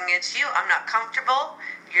 it's nothing against you. I'm not comfortable.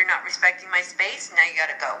 You're not respecting my space. Now you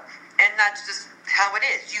gotta go. And that's just how it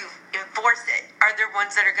is. You enforce it. Are there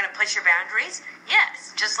ones that are going to push your boundaries? Yes.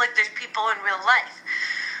 Just like there's people in real life.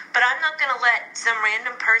 But I'm not going to let some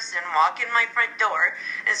random person walk in my front door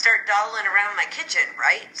and start dawdling around my kitchen,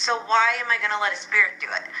 right? So why am I going to let a spirit do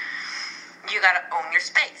it? You got to own your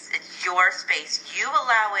space. It's your space. You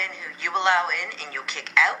allow in who you allow in, and you kick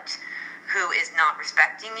out who is not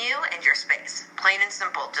respecting you and your space. Plain and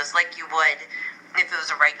simple, just like you would if it was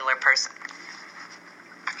a regular person.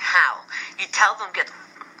 How? You tell them,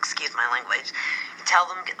 excuse my language, you tell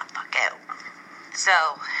them get the fuck out. So,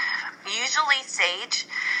 usually sage,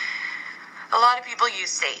 a lot of people use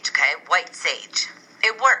sage, okay? White sage.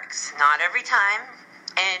 It works. Not every time.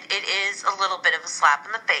 And it is a little bit of a slap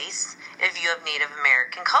in the face if you have Native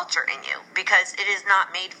American culture in you, because it is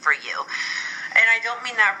not made for you. And I don't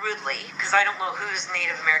mean that rudely, because I don't know who's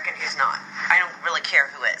Native American, who's not. I don't really care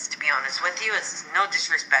who is, to be honest with you. It's no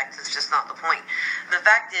disrespect. It's just not the point. The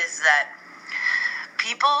fact is that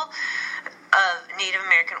people of Native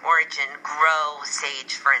American origin grow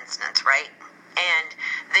sage, for instance, right? And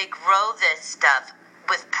they grow this stuff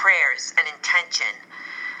with prayers and intention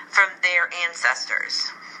from their ancestors.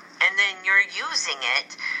 And then you're using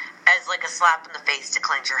it as like a slap in the face to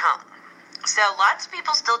cleanse your home. So lots of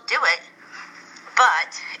people still do it,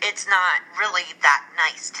 but it's not really that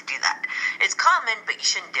nice to do that. It's common, but you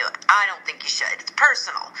shouldn't do it. I don't think you should. It's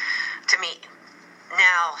personal to me.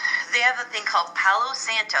 Now, they have a thing called Palo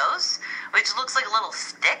Santos, which looks like a little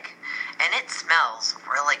stick, and it smells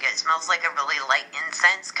really good. It smells like a really light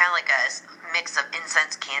incense, kind of like a mix of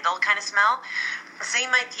incense candle kind of smell.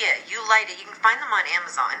 Same idea. You light it. You can find them on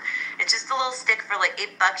Amazon. It's just a little stick for like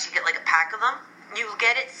 $8. You get like a pack of them. You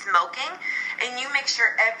get it smoking, and you make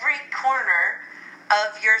sure every corner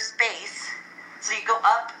of your space. So you go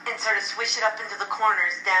up and sort of swish it up into the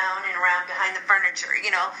corners, down and around behind the furniture,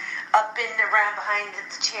 up and around behind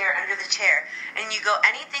the chair, under the chair. And you go,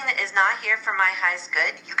 anything that is not here for my highest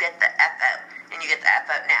good, you get the F out. And you get the F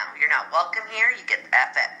out now. You're not welcome here, you get the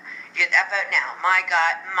F out. You get the F out now. My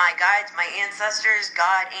God, my guides, my ancestors,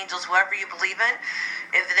 God, angels, whoever you believe in,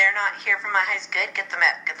 if they're not here for my highest good, get them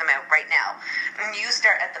out. Get them out right now. And you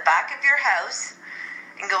start at the back of your house,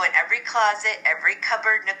 and go in every closet, every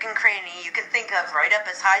cupboard, nook and cranny you can think of, right up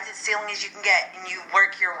as high to the ceiling as you can get, and you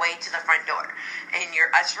work your way to the front door. And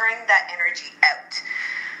you're ushering that energy out.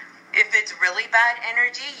 If it's really bad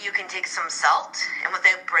energy, you can take some salt, and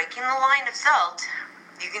without breaking the line of salt,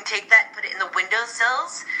 you can take that, put it in the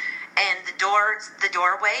windowsills and the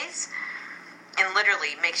doorways, and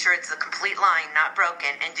literally make sure it's a complete line, not broken,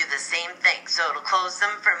 and do the same thing. So it'll close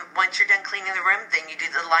them from once you're done cleaning the room, then you do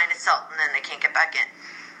the line of salt, and then they can't get back in.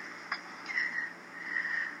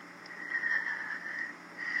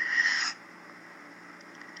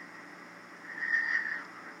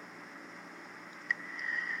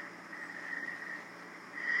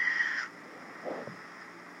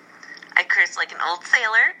 I curse like an old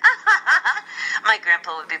sailor. My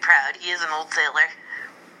grandpa would be proud. He is an old sailor.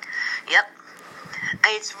 Yep.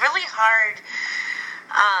 It's really hard.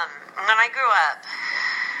 When I grew up,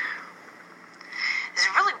 it's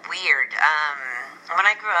really weird. When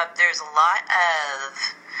I grew up, there's a lot of...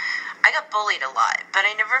 I got bullied a lot, but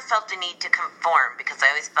I never felt the need to conform because I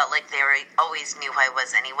always felt like they always knew who I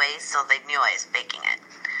was anyway, so they knew I was faking it.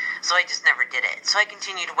 So I just never did it. So I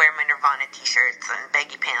continued to wear my Nirvana t-shirts and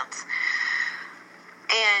baggy pants.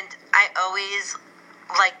 And I always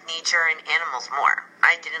liked nature and animals more.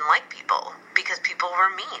 I didn't like people because people were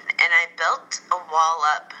mean. And I built a wall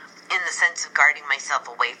up in the sense of guarding myself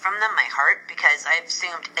away from them, my heart, because I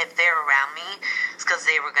assumed if they're around me, it's because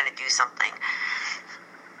they were going to do something.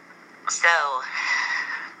 So,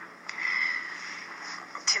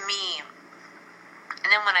 to me, and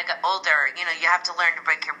then when I got older, you have to learn to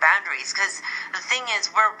break your boundaries. Because the thing is,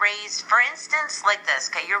 we're raised, for instance, like this,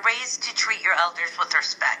 okay? You're raised to treat your elders with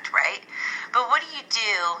respect, right? But what do you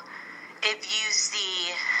do if you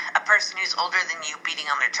see a person who's older than you beating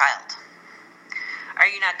on their child? Are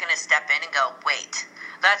you not going to step in and go, wait,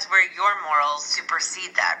 that's where your morals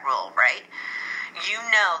supersede that rule, right? You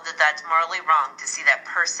know that that's morally wrong to see that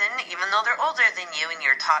person, even though they're older than you and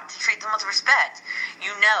you're taught to treat them with respect,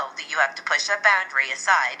 you know that you have to push that boundary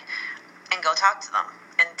aside and go talk to them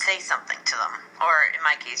and say something to them. Or in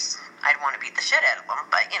my case, I'd want to beat the shit out of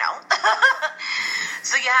them, but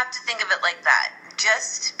So you have to think of it like that.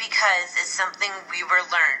 Just because it's something we were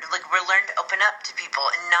learned, like we're learned to open up to people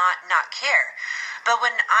and not care. But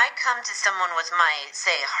when I come to someone with my,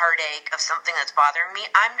 say, heartache of something that's bothering me,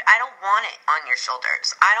 I don't want it on your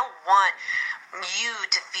shoulders. I don't want you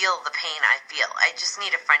to feel the pain I feel. I just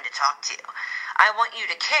need a friend to talk to. I want you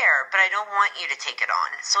to care, but I don't want you to take it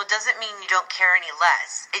on. So it doesn't mean you don't care any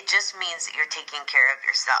less. It just means that you're taking care of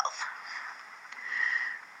yourself.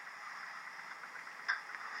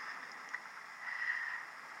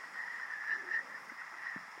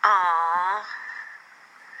 Aww.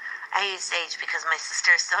 I use age because my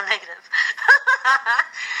sister is so negative.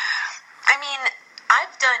 I mean,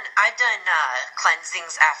 I've done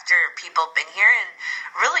cleansings after people have been here, and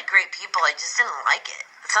really great people. I just didn't like it.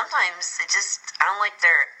 Sometimes I don't like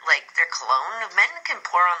their cologne. Men can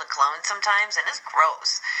pour on the cologne sometimes, and it's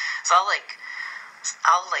gross. So I'll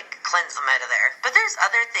cleanse them out of there. But there's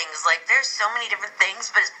other things, there's so many different things.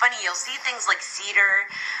 But it's funny, you'll see things like cedar.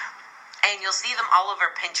 And you'll see them all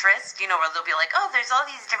over Pinterest, where they'll be like, oh, there's all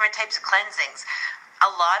these different types of cleansings.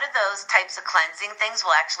 A lot of those types of cleansing things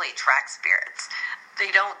will actually attract spirits.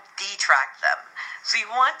 They don't detract them. So you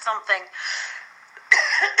want something,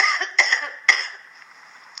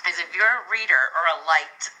 is if you're a reader or a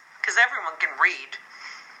light, because everyone can read,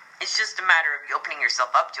 it's just a matter of you opening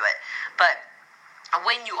yourself up to it. But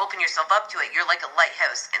when you open yourself up to it, you're like a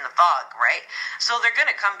lighthouse in the fog, right? So they're going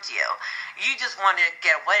to come to you. You just want to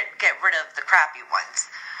get rid of the crappy ones.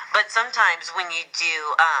 But sometimes when you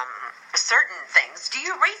do certain things, do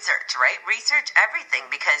your research, right? Research everything,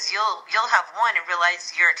 because you'll have one and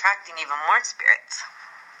realize you're attracting even more spirits.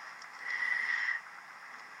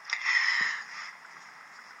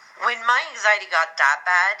 When my anxiety got that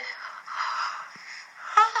bad,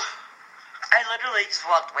 I literally just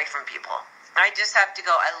walked away from people. I just have to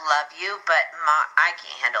go, I love you, but I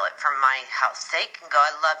can't handle it for my health's sake. And go,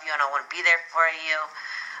 I love you and I want to be there for you,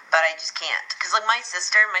 but I just can't. Because like my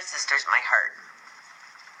sister's my heart.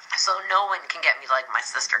 So no one can get me like my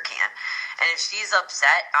sister can. And if she's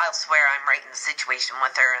upset, I'll swear I'm right in the situation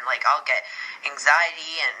with her, and like I'll get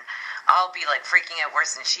anxiety and I'll be like freaking out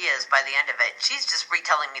worse than she is by the end of it. She's just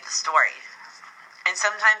retelling me the story. And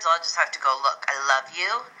sometimes I'll just have to go, look, I love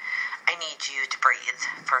you. I need you to breathe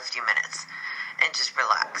for a few minutes and just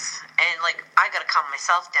relax. And like I gotta calm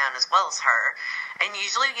myself down as well as her. And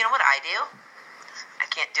usually, you know what I do?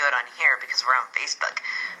 I can't do it on here because we're on Facebook.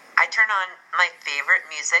 I turn on my favorite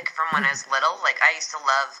music from when I was little. Like, I used to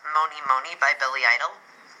love Moni Moni by Billy Idol.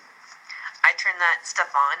 I turn that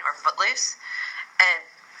stuff on, or Footloose, and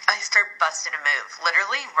I start busting a move.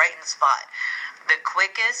 Literally, right in the spot. The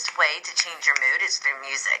quickest way to change your mood is through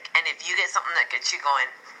music. And if you get something that gets you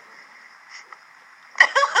going,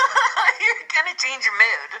 you're gonna change your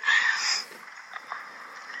mood.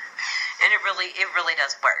 And it really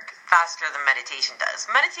does work. Faster than meditation does.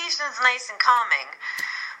 Meditation is nice and calming.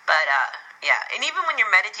 But, yeah, and even when you're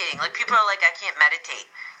meditating, like, people are like, I can't meditate.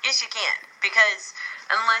 Yes, you can, because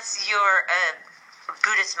unless you're a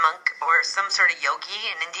Buddhist monk or some sort of yogi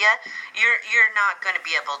in India, you're not going to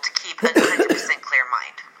be able to keep a 100% clear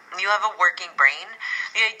mind. You have a working brain.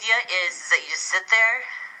 The idea is that you just sit there,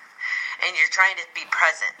 and you're trying to be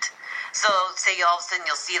present. So, say all of a sudden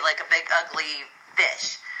you'll see, like, a big, ugly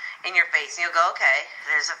fish in your face, and you'll go, okay,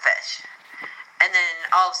 there's a fish. And then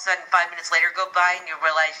all of a sudden, 5 minutes later, go by and you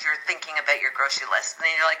realize you're thinking about your grocery list. And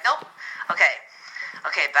then you're like, nope, okay,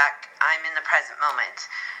 back, I'm in the present moment.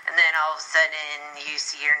 And then all of a sudden, you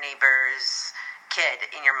see your neighbor's kid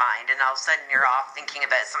in your mind, and all of a sudden, you're off thinking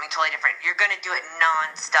about something totally different. You're going to do it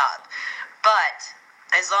non-stop. But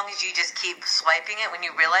as long as you just keep swiping it, when you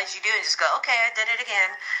realize you do it, just go, okay, I did it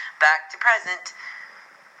again, back to present.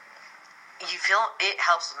 You feel it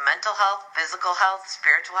helps with mental health, physical health,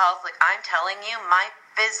 spiritual health. Like, I'm telling you, my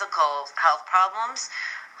physical health problems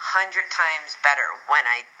 100 times better when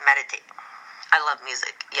I meditate. I love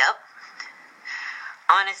music. Yep.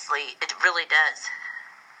 Honestly, it really does.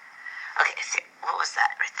 Okay, so what was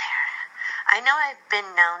that right there? I know I've been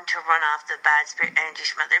known to run off the bad spirit energy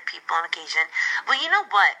from other people on occasion. Well, you know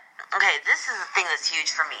what? Okay, this is the thing that's huge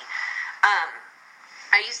for me.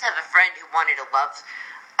 I used to have a friend who wanted to love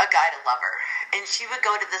a guy to love her, and she would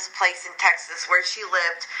go to this place in Texas where she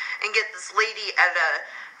lived and get this lady at a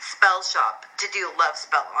spell shop to do a love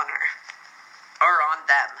spell on her, or on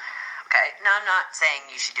them, okay? Now, I'm not saying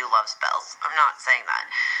you should do love spells. I'm not saying that.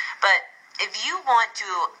 But if you want to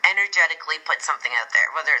energetically put something out there,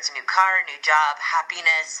 whether it's a new car, a new job,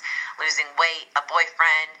 happiness, losing weight, a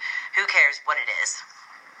boyfriend, who cares what it is,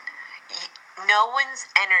 no one's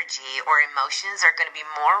energy or emotions are going to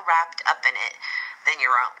be more wrapped up in it than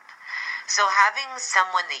your own. So having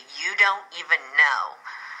someone that you don't even know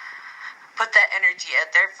put that energy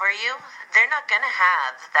out there for you, they're not going to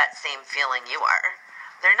have that same feeling you are.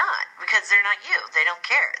 They're not, because they're not you. They don't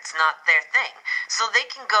care. It's not their thing. So they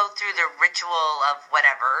can go through the ritual of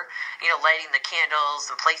whatever, lighting the candles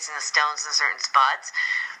and placing the stones in certain spots,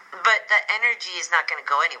 but that energy is not going to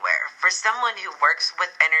go anywhere. For someone who works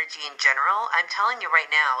with energy in general, I'm telling you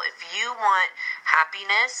right now, if you want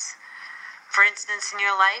happiness, for instance, in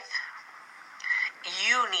your life,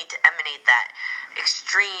 you need to emanate that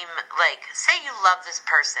extreme, like, say you love this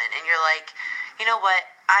person and you're like, you know what,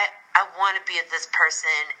 I want to be with this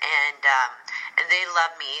person and they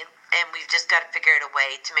love me, and we've just got to figure out a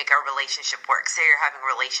way to make our relationship work. Say you're having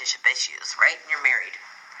relationship issues, right, and you're married.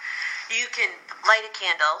 You can light a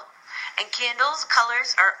candle. And candles,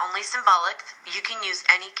 colors are only symbolic. You can use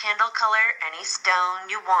any candle color, any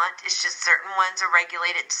stone you want. It's just certain ones are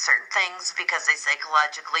regulated to certain things because they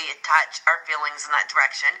psychologically attach our feelings in that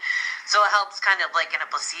direction. So it helps kind of like in a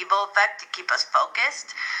placebo effect to keep us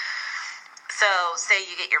focused. So say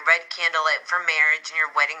you get your red candle out for marriage and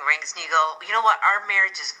your wedding rings, and you go, you know what, our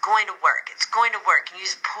marriage is going to work. It's going to work. And you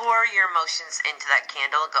just pour your emotions into that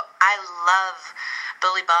candle and go, I love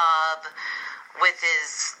Billy Bob with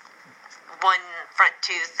his one front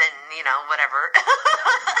tooth and, whatever.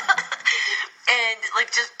 And, like,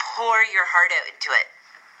 just pour your heart out into it.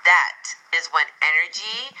 That is when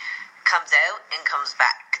energy comes out and comes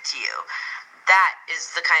back to you. That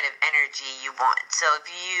is the kind of energy you want. So if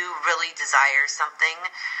you really desire something,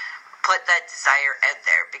 put that desire out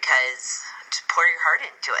there, because just pour your heart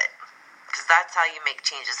into it. Because that's how you make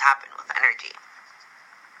changes happen with energy.